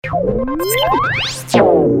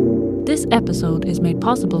This episode is made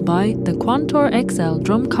possible by the Quantor XL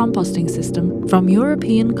drum composting system from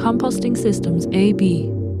European Composting Systems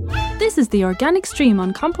AB. This is the Organic Stream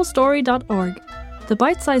on compostory.org, the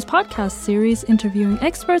bite-sized podcast series interviewing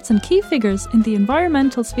experts and key figures in the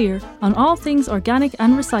environmental sphere on all things organic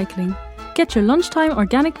and recycling. Get your lunchtime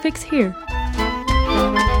organic fix here.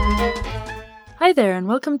 Hi there, and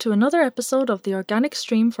welcome to another episode of the Organic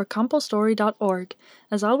Stream for compostory.org.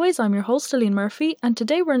 As always, I'm your host, Aline Murphy, and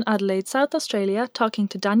today we're in Adelaide, South Australia, talking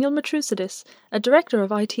to Daniel Matrousidis, a director of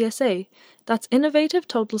ITSA, that's Innovative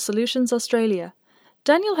Total Solutions Australia.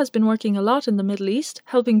 Daniel has been working a lot in the Middle East,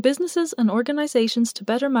 helping businesses and organisations to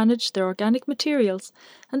better manage their organic materials,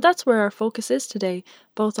 and that's where our focus is today,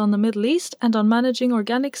 both on the Middle East and on managing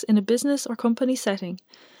organics in a business or company setting.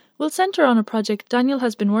 We'll centre on a project Daniel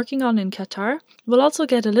has been working on in Qatar. We'll also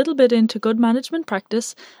get a little bit into good management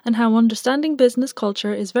practice and how understanding business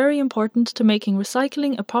culture is very important to making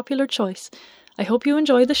recycling a popular choice. I hope you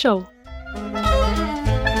enjoy the show.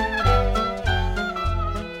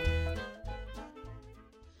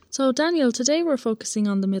 So Daniel, today we're focusing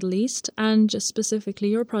on the Middle East and just specifically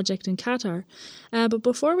your project in Qatar. But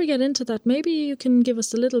before we get into that, maybe you can give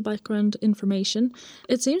us a little background information.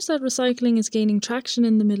 It seems that recycling is gaining traction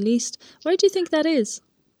in the Middle East. Why do you think that is?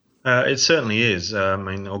 It certainly is.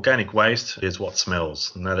 Organic waste is what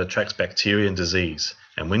smells, and that attracts bacteria and disease.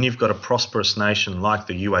 And when you've got a prosperous nation like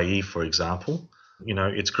the UAE, for example,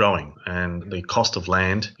 it's growing, and the cost of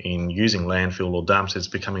land in using landfill or dumps is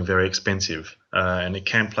becoming very expensive, and it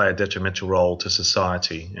can play a detrimental role to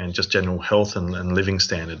society and just general health and living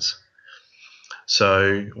standards.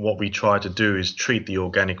 So what we try to do is treat the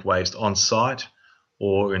organic waste on site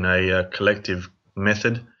or in a collective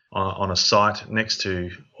method on a site next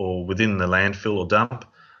to or within the landfill or dump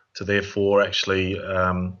to therefore actually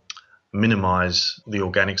minimise the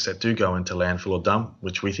organics that do go into landfill or dump,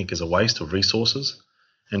 which we think is a waste of resources,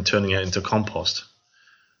 and turning it into compost.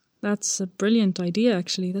 That's a brilliant idea,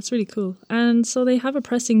 actually. That's really cool. And so they have a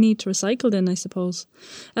pressing need to recycle then, I suppose.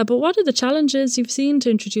 But what are the challenges you've seen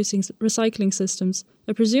to introducing recycling systems?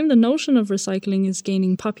 I presume the notion of recycling is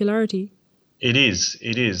gaining popularity. It is.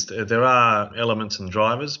 There are elements and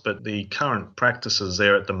drivers, but the current practices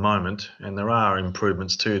there at the moment, and there are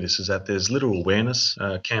improvements to this, is that there's little awareness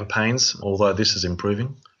campaigns, although this is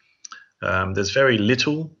improving. There's very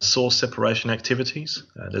little source separation activities.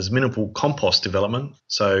 There's minimal compost development,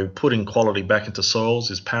 so putting quality back into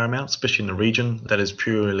soils is paramount, especially in a region that is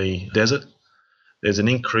purely desert. There's an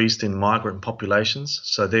increase in migrant populations,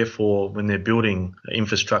 so therefore when they're building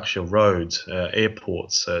infrastructure, roads,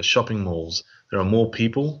 airports, shopping malls, there are more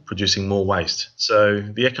people producing more waste. So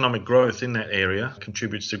the economic growth in that area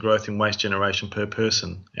contributes to growth in waste generation per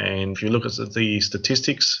person. And if you look at the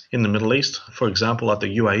statistics in the Middle East, for example, like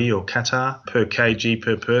the UAE or Qatar, per kg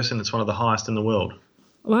per person, it's one of the highest in the world.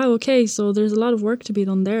 Wow, okay, so there's a lot of work to be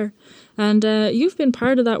done there. And you've been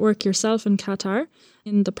part of that work yourself in Qatar,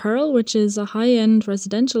 in the Pearl, which is a high-end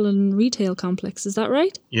residential and retail complex. Is that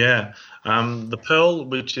right? Yeah. The Pearl,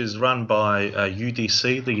 which is run by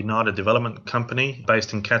UDC, the United Development Company,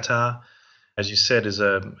 based in Qatar, as you said, is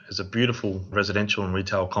a beautiful residential and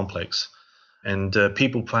retail complex. And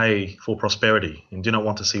people pay for prosperity and do not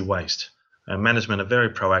want to see waste. Management are very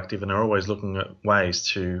proactive and are always looking at ways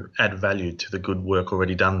to add value to the good work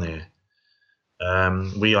already done there.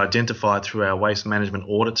 We identified through our waste management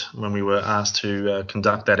audit when we were asked to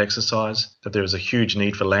conduct that exercise that there is a huge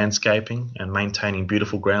need for landscaping and maintaining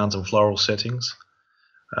beautiful grounds and floral settings.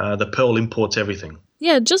 The Pearl imports everything.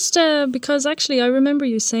 Yeah, just because actually I remember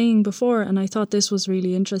you saying before, and I thought this was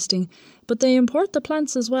really interesting, but they import the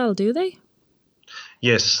plants as well, do they?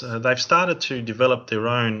 Yes, they've started to develop their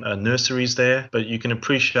own nurseries there, but you can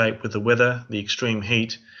appreciate with the weather, the extreme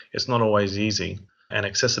heat, it's not always easy. And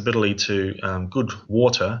accessibility to good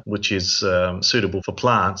water, which is suitable for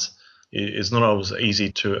plants, is not always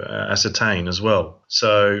easy to ascertain as well.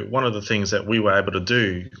 So one of the things that we were able to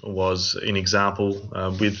do was, in example,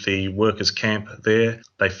 with the workers' camp there,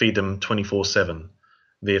 they feed them 24/7.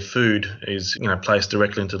 Their food is placed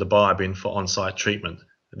directly into the biobin for on-site treatment.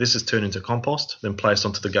 This is turned into compost, then placed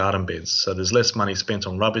onto the garden beds. So there's less money spent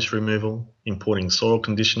on rubbish removal, importing soil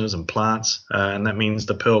conditioners and plants, and that means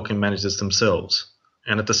the Pearl can manage this themselves.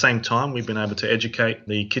 And at the same time, we've been able to educate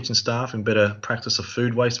the kitchen staff in better practice of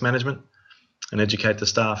food waste management and educate the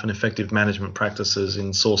staff in effective management practices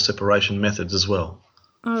in source separation methods as well.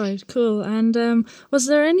 All right, cool. And was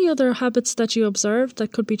there any other habits that you observed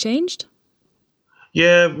that could be changed?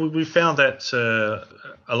 Yeah, we found that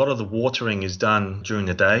a lot of the watering is done during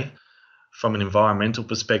the day. From an environmental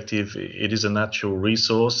perspective, it is a natural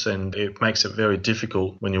resource and it makes it very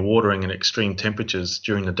difficult when you're watering at extreme temperatures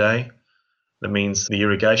during the day. That means the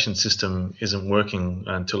irrigation system isn't working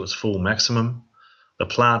until its full maximum. The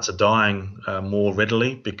plants are dying more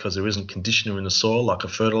readily because there isn't conditioner in the soil like a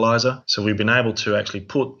fertilizer. So we've been able to actually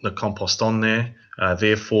put the compost on there,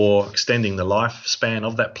 therefore extending the lifespan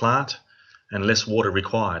of that plant and less water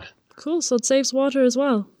required. Cool, so it saves water as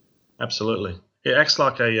well. Absolutely. It acts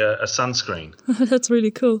like a sunscreen. That's really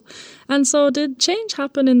cool. And so did change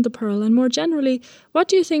happen in the Pearl? And more generally, what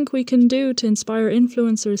do you think we can do to inspire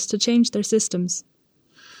influencers to change their systems?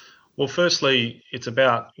 Well, firstly, it's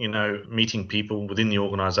about, meeting people within the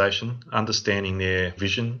organisation, understanding their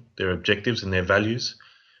vision, their objectives and their values,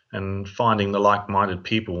 and finding the like-minded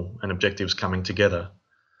people and objectives coming together.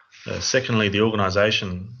 Secondly, the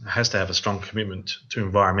organisation has to have a strong commitment to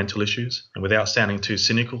environmental issues. And without sounding too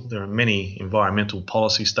cynical, there are many environmental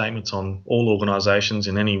policy statements on all organisations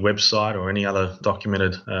in any website or any other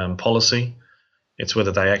documented policy. It's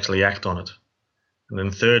whether they actually act on it. And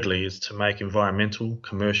then thirdly is to make environmental,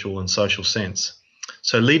 commercial and social sense.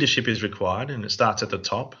 So leadership is required and it starts at the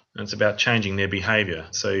top and it's about changing their behaviour.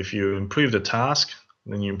 So if you improve the task,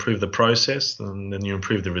 then you improve the process, and then you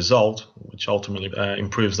improve the result, which ultimately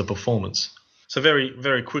improves the performance. So very,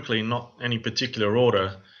 very quickly, not any particular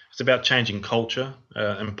order, it's about changing culture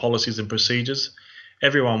and policies and procedures.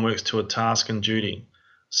 Everyone works to a task and duty.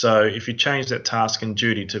 So if you change that task and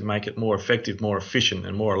duty to make it more effective, more efficient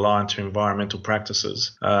and more aligned to environmental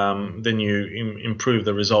practices, then you improve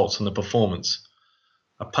the results and the performance.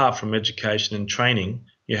 Apart from education and training,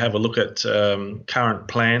 you have a look at current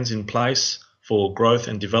plans in place for growth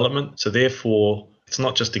and development. So therefore, it's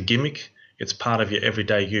not just a gimmick, it's part of your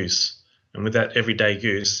everyday use. And with that everyday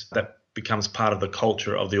use, that becomes part of the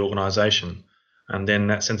culture of the organisation. And then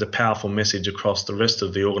that sends a powerful message across the rest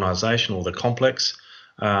of the organisation or the complex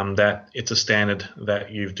that it's a standard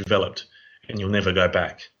that you've developed and you'll never go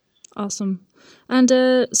back. Awesome. And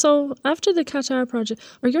so after the Qatar project,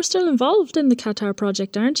 or you're still involved in the Qatar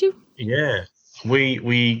project, aren't you? Yeah.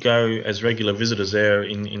 We go as regular visitors there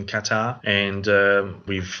in Qatar, and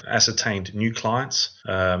we've ascertained new clients.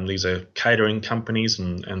 These are catering companies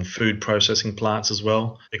and food processing plants as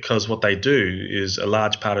well, because what they do is a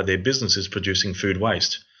large part of their business is producing food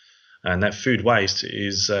waste. And that food waste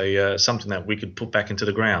is something that we could put back into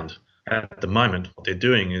the ground. At the moment, what they're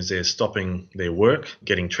doing is they're stopping their work,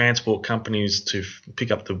 getting transport companies to pick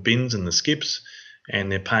up the bins and the skips,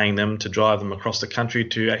 and they're paying them to drive them across the country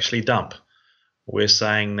to actually dump. We're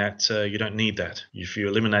saying that you don't need that. If you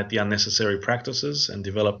eliminate the unnecessary practices and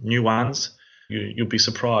develop new ones, you'll be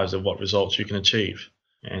surprised at what results you can achieve.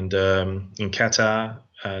 And in Qatar,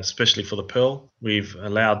 especially for the Pearl, we've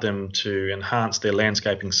allowed them to enhance their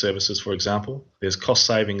landscaping services, for example. There's cost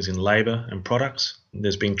savings in labour and products.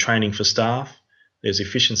 There's been training for staff. There's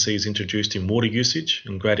efficiencies introduced in water usage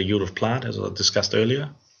and greater yield of plant, as I discussed earlier.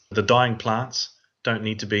 The dying plants don't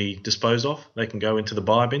need to be disposed of. They can go into the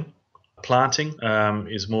biobin. Planting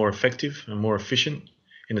is more effective and more efficient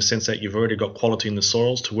in the sense that you've already got quality in the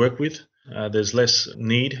soils to work with. There's less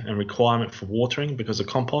need and requirement for watering because of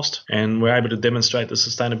compost, and we're able to demonstrate the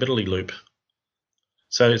sustainability loop.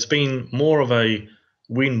 So it's been more of a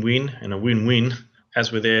win-win and a win-win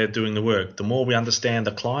as we're there doing the work. The more we understand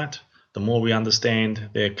the client, the more we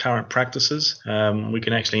understand their current practices, we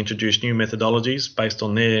can actually introduce new methodologies based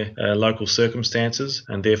on their local circumstances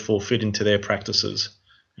and therefore fit into their practices.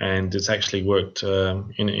 And it's actually worked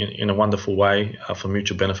in a wonderful way for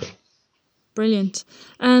mutual benefit. Brilliant.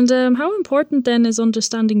 And how important then is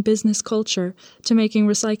understanding business culture to making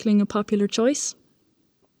recycling a popular choice?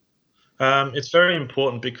 It's very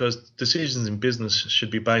important because decisions in business should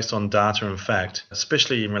be based on data and fact,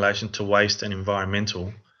 especially in relation to waste and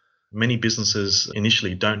environmental. Many businesses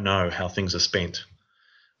initially don't know how things are spent.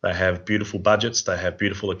 They have beautiful budgets, they have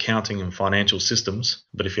beautiful accounting and financial systems,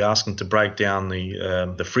 but if you ask them to break down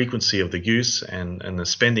the frequency of the use and the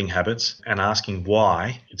spending habits and asking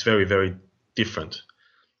why, it's very, very different.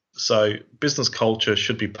 So business culture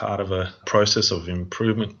should be part of a process of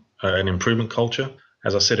improvement, an improvement culture.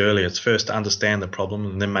 As I said earlier, it's first to understand the problem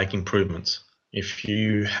and then make improvements. If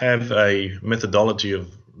you have a methodology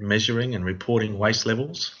of measuring and reporting waste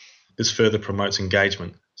levels, this further promotes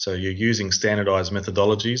engagement. So you're using standardized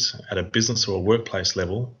methodologies at a business or a workplace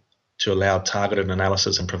level to allow targeted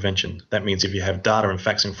analysis and prevention. That means if you have data and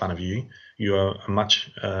facts in front of you, you are a much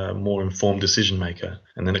more informed decision maker.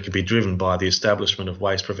 And then it can be driven by the establishment of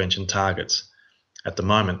waste prevention targets. At the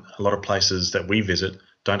moment, a lot of places that we visit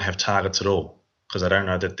don't have targets at all because they don't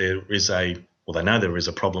know that there is they know there is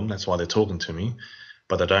a problem. That's why they're talking to me.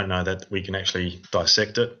 but they don't know that we can actually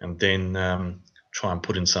dissect it and then try and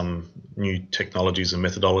put in some new technologies and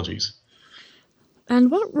methodologies.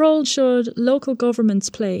 And what role should local governments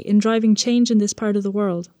play in driving change in this part of the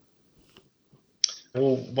world?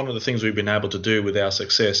 Well, one of the things we've been able to do with our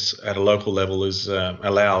success at a local level is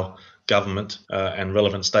allow government and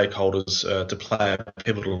relevant stakeholders to play a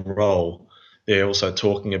pivotal role. They're also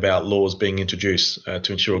talking about laws being introduced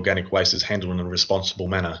to ensure organic waste is handled in a responsible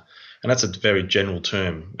manner. And that's a very general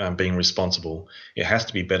term, being responsible. It has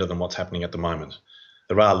to be better than what's happening at the moment.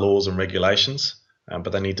 There are laws and regulations,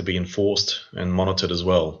 but they need to be enforced and monitored as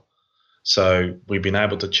well. So we've been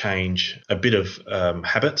able to change a bit of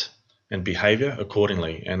habit and behaviour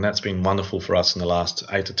accordingly, and that's been wonderful for us in the last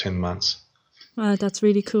 8 to 10 months. That's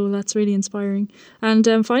really cool. That's really inspiring. And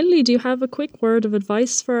finally, do you have a quick word of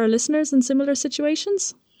advice for our listeners in similar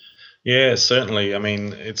situations? Yeah, certainly. I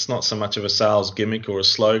mean, it's not so much of a sales gimmick or a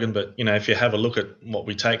slogan, but, if you have a look at what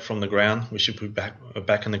we take from the ground, we should put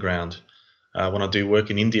back in the ground. When I do work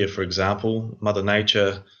in India, for example, Mother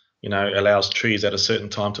Nature, allows trees at a certain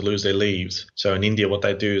time to lose their leaves. So in India, what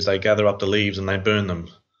they do is they gather up the leaves and they burn them.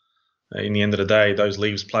 In the end of the day, those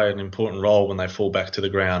leaves play an important role when they fall back to the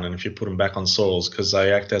ground, and if you put them back on soils, because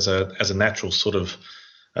they act as a natural sort of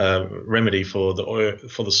remedy for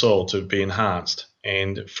the soil to be enhanced.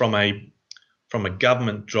 And from a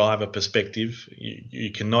government driver perspective,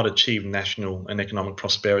 you cannot achieve national and economic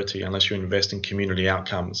prosperity unless you invest in community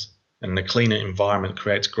outcomes. And a cleaner environment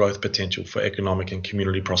creates growth potential for economic and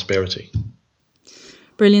community prosperity.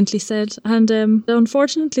 Brilliantly said. And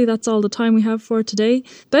unfortunately, that's all the time we have for today.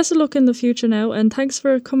 Best of luck in the future now, and thanks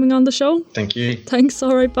for coming on the show. Thank you. Thanks.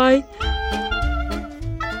 All right, bye.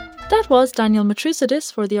 That was Daniel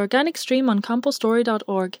Matrousidis for the Organic Stream on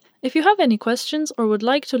compostory.org. If you have any questions or would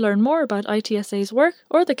like to learn more about ITSA's work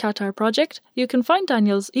or the Qatar project, you can find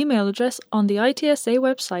Daniel's email address on the ITSA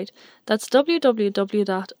website. That's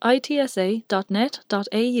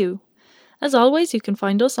www.itsa.net.au. As always, you can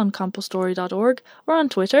find us on compostory.org or on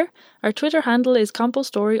Twitter. Our Twitter handle is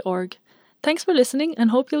compostory.org. Thanks for listening and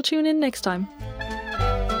hope you'll tune in next time.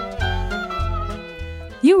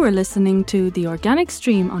 You were listening to The Organic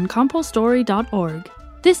Stream on compostory.org.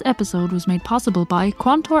 This episode was made possible by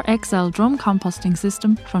Quantor XL Drum Composting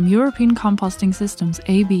System from European Composting Systems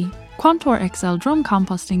AB. Quantor XL Drum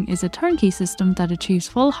Composting is a turnkey system that achieves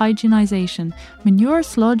full hygienisation. Manure,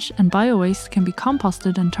 sludge and biowaste can be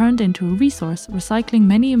composted and turned into a resource, recycling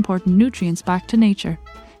many important nutrients back to nature.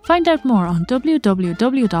 Find out more on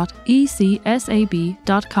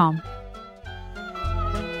www.ecsab.com.